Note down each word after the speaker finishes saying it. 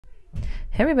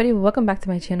Hey everybody, welcome back to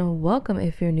my channel. Welcome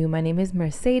if you're new. My name is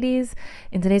Mercedes.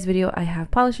 In today's video, I have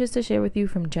polishes to share with you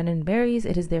from Jen & Barry's.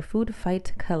 It is their Food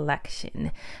Fight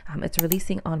collection. It's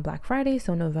releasing on Black Friday,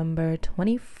 so November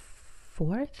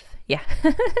 24th. Yeah,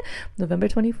 November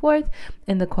 24th.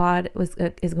 And the quad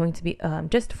is going to be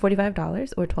just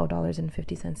 $45 or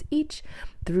 $12.50 each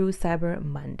through Cyber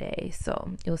Monday.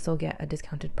 So you'll still get a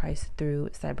discounted price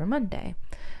through Cyber Monday.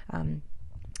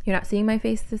 You're not seeing my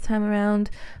face this time around.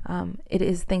 It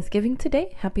is Thanksgiving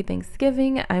today. Happy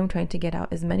Thanksgiving. I'm trying to get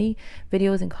out as many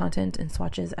videos and content and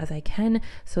swatches as I can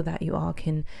so that you all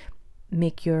can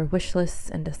make your wish lists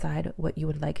and decide what you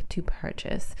would like to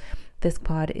purchase. This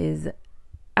pod is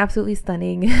absolutely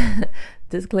stunning.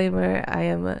 Disclaimer, I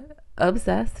am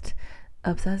obsessed.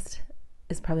 Obsessed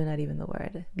is probably not even the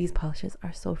word. These polishes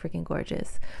are so freaking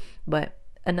gorgeous. But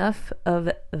enough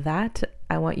of that.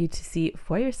 I want you to see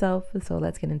for yourself, so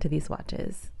let's get into these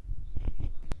swatches.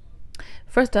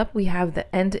 First up, we have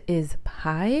the End is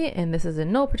Pie, and this is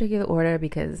in no particular order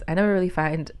because I never really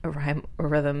find a rhyme or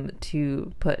rhythm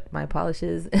to put my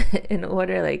polishes in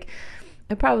order. Like,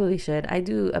 I probably should. I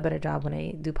do a better job when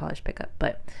I do polish pickup,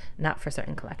 but not for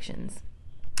certain collections.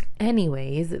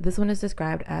 Anyways, this one is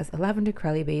described as a lavender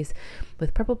crowley base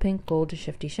with purple pink gold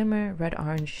shifty shimmer, red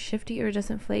orange shifty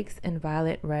iridescent flakes, and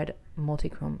violet red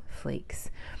multichrome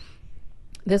flakes.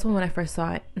 This one, when I first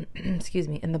saw it, excuse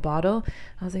me, in the bottle,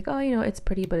 I was like, oh, you know, it's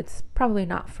pretty, but it's probably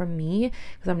not for me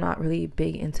because I'm not really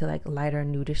big into like lighter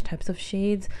nudish types of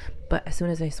shades. But as soon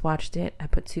as I swatched it, I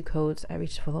put 2 coats, I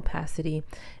reached full opacity.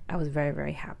 I was very,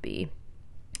 very happy.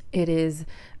 It is,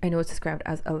 I know it's described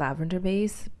as a lavender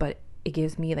base, but it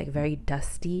gives me like very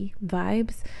dusty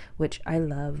vibes, which I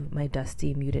love my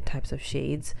dusty muted types of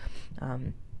shades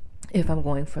if I'm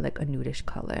going for like a nudish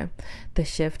color. The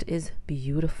shift is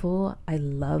beautiful. I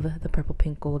love the purple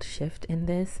pink gold shift in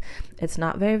this. It's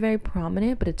not very, very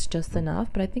prominent, but it's just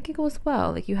enough, but I think it goes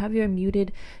well. Like, you have your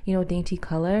muted, you know, dainty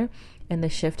color, and the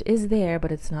shift is there,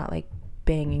 but it's not like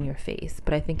banging your face.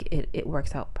 But I think it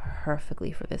works out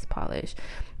perfectly for this polish.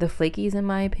 The flakies, in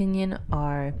my opinion,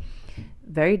 are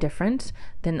very different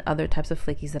than other types of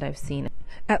flakies that I've seen,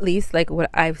 at least like what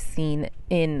I've seen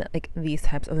in like these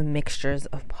types of mixtures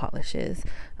of polishes.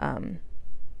 I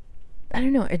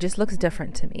don't know, it just looks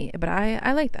different to me, but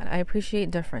I like that. I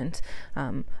appreciate different.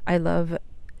 I love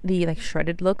the like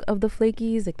shredded look of the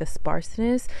flakies, like the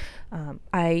sparseness.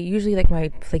 I usually like my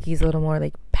flakies a little more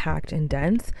like packed and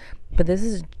dense, but this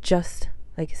is just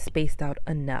like spaced out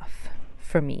enough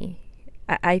for me.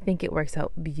 I think it works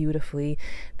out beautifully.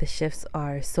 The shifts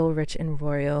are so rich and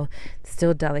royal,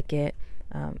 still delicate.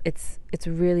 It's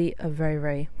really a very,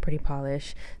 very pretty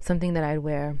polish. Something that I'd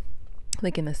wear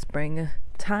like in the spring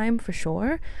time for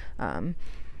sure.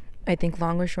 I think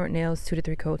long or short nails, 2 to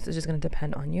 3 coats is just going to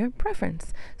depend on your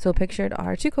preference. So pictured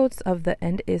are 2 coats of the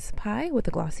End is Pie with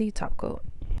a glossy top coat.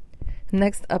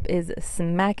 Next up is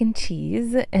Smack and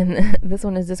Cheese, and this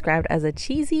one is described as a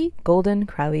cheesy golden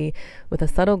crowley with a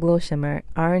subtle glow shimmer,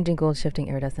 orange and gold shifting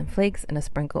iridescent flakes, and a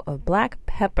sprinkle of black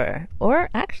pepper, or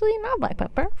actually not black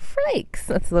pepper, flakes.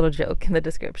 That's a little joke in the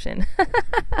description.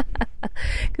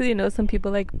 Because you know some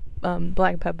people like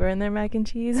black pepper in their mac and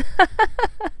cheese.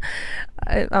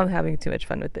 I'm having too much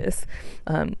fun with this.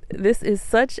 This is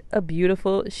such a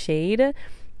beautiful shade.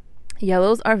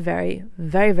 Yellows are very,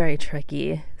 very, very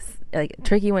tricky. Like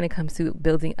tricky when it comes to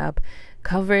building up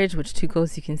coverage, which 2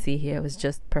 coats you can see here was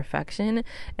just perfection,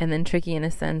 and then tricky in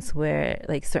a sense where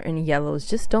like certain yellows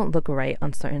just don't look right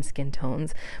on certain skin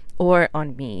tones or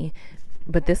on me.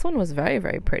 But this one was very,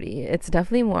 very pretty. It's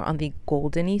definitely more on the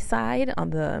goldeny side, on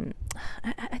the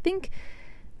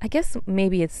I guess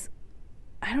maybe it's,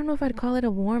 I don't know if I'd call it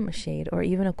a warm shade or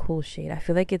even a cool shade. I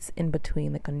feel like it's in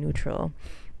between, like a neutral,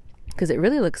 because it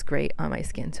really looks great on my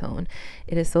skin tone.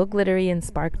 It is so glittery and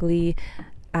sparkly.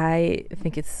 I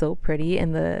think it's so pretty,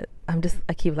 and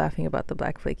I keep laughing about the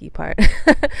black flaky part.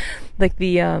 Like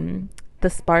the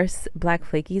sparse black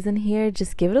flakies in here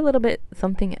just give it a little bit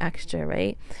something extra,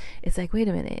 right? It's like, wait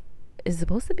a minute, is it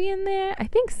supposed to be in there? I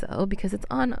think so, because it's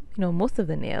on, you know, most of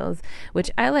the nails,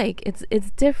 which I like.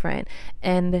 It's different,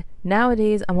 and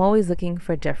nowadays I'm always looking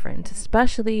for different,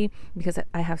 especially because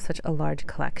I have such a large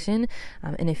collection,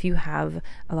 and if you have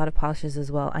a lot of polishes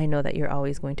as well, I know that you're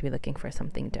always going to be looking for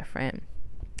something different.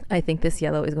 I think this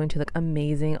yellow is going to look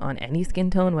amazing on any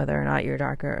skin tone, whether or not you're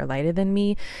darker or lighter than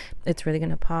me. It's really going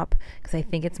to pop because I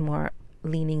think it's more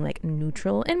leaning like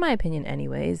neutral, in my opinion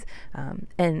anyways,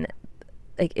 and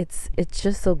like it's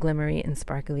just so glimmery and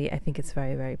sparkly. I think it's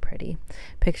very, very pretty.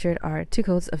 Pictured are 2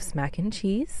 coats of Smack and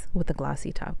Cheese with a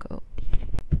glossy top coat.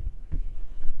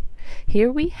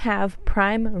 Here we have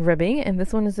Prime Ribbing, and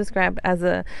this one is described as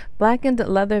a blackened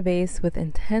leather base with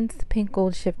intense pink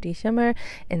gold shifty shimmer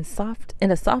and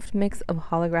a soft mix of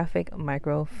holographic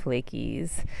micro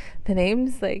flakies. The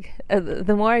names, like,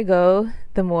 the more I go,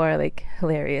 the more like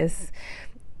hilarious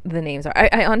the names are.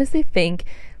 I honestly think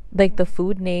like the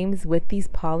food names with these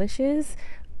polishes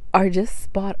are just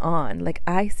spot on. Like,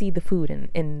 I see the food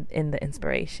in the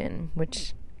inspiration,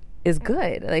 which is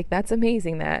good. Like, that's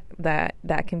amazing that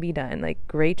can be done. Like,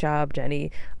 great job,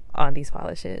 Jenny, on these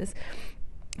polishes.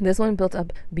 This one built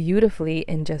up beautifully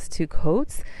in just 2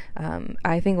 coats.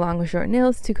 I think long or short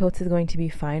nails, 2 coats is going to be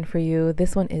fine for you.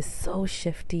 This one is so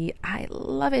shifty. I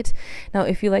love it. Now,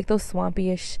 if you like those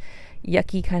swampy-ish,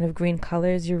 yucky kind of green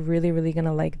colors, you're really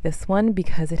gonna like this one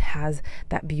because it has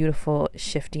that beautiful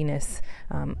shiftiness,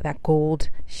 that gold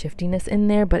shiftiness in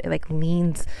there, but it like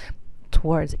leans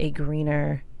towards a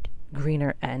greener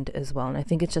end as well. And I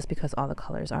think it's just because all the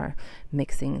colors are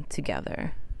mixing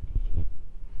together.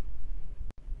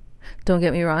 Don't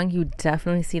get me wrong, you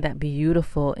definitely see that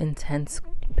beautiful, intense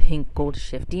pink gold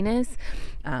shiftiness,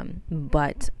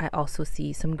 but I also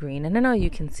see some green, and I know you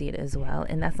can see it as well,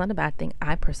 and that's not a bad thing.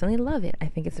 I personally love it. I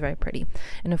think it's very pretty.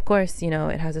 And of course, you know,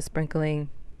 it has a sprinkling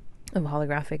of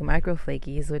holographic micro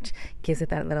flakies, which gives it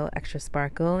that little extra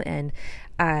sparkle, and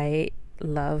I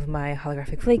love my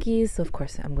holographic flakies, so of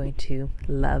course I'm going to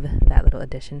love that little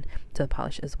addition to the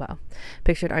polish as well.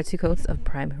 Pictured are 2 coats of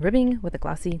Prime Ribbing with a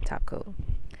glossy top coat.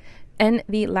 And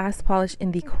the last polish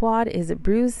in the quad is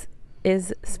Bruce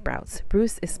is Sprouts.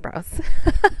 This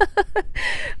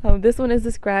one is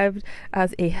described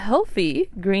as a healthy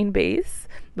green base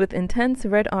with intense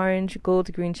red, orange,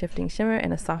 gold, green shifting shimmer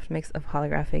and a soft mix of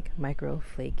holographic micro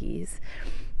flakies.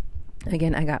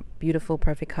 Again, I got beautiful,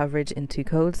 perfect coverage in 2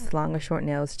 coats. Long or short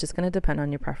nails, just going to depend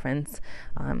on your preference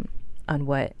on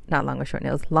what, not long or short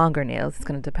nails, longer nails. It's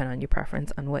going to depend on your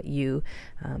preference on what you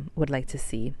would like to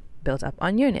see built up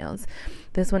on your nails.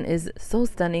 This one is so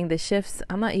stunning. The shifts,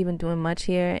 I'm not even doing much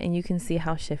here, and you can see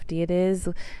how shifty it is.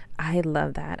 I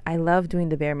love that. I love doing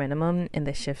the bare minimum and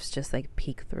the shifts just like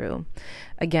peek through.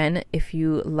 Again, if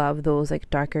you love those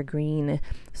like darker green,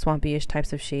 swampy-ish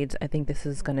types of shades, I think this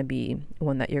is going to be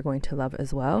one that you're going to love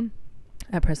as well.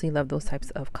 I personally love those types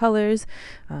of colors.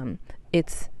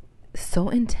 It's so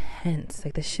intense.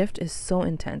 Like, the shift is so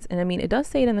intense. And I mean, it does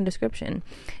say it in the description.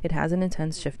 It has an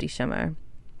intense shifty shimmer.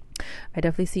 I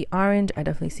definitely see orange, I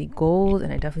definitely see gold,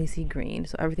 and I definitely see green.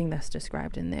 So everything that's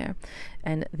described in there.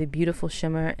 And the beautiful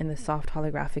shimmer and the soft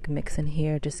holographic mix in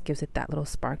here just gives it that little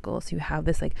sparkle. So you have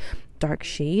this like dark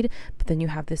shade, but then you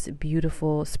have this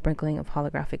beautiful sprinkling of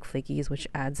holographic flakies, which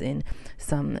adds in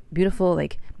some beautiful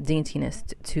like daintiness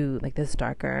to like this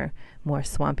darker, more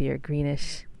swampier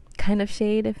greenish kind of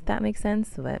shade, if that makes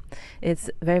sense. But it's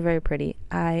very pretty.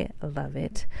 I love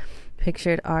it.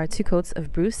 Pictured are 2 coats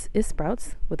of Bruce is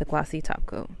Sprouts with a glossy top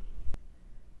coat.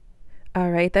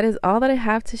 Alright, that is all that I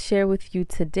have to share with you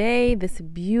today. This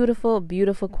beautiful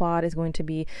quad is going to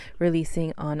be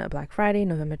releasing on Black Friday,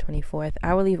 November 24th.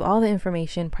 I will leave all the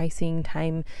information, pricing,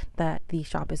 time that the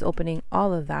shop is opening,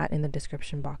 all of that in the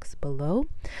description box below.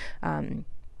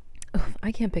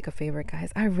 I can't pick a favorite,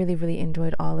 guys. I really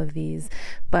enjoyed all of these.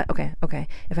 But okay.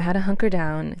 If I had to hunker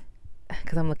down,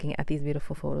 because I'm looking at these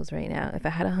beautiful photos right now, if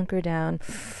I had to hunker down,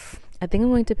 I think I'm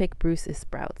going to pick Bruce is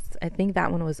Sprouts. I think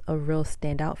that one was a real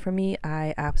standout for me.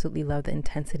 I absolutely love the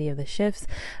intensity of the shifts.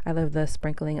 I love the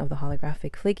sprinkling of the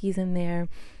holographic flakies in there.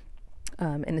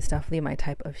 And it's definitely my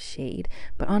type of shade.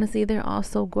 But honestly, they're all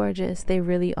so gorgeous. They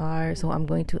really are. So I'm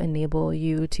going to enable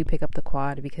you to pick up the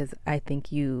quad because I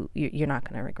think you're not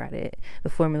going to regret it. The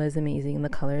formula is amazing. The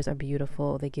colors are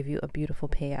beautiful. They give you a beautiful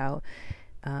payout.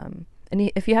 And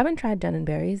if you haven't tried Jen &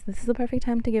 Berries, this is the perfect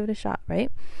time to give it a shot,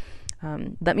 right?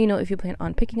 Let me know if you plan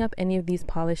on picking up any of these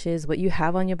polishes, what you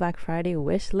have on your Black Friday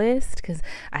wish list, because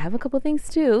I have a couple things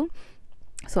too.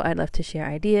 So I'd love to share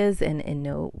ideas and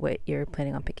know what you're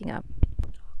planning on picking up.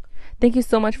 Thank you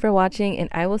so much for watching, and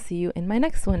I will see you in my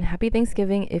next one. Happy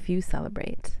Thanksgiving if you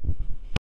celebrate.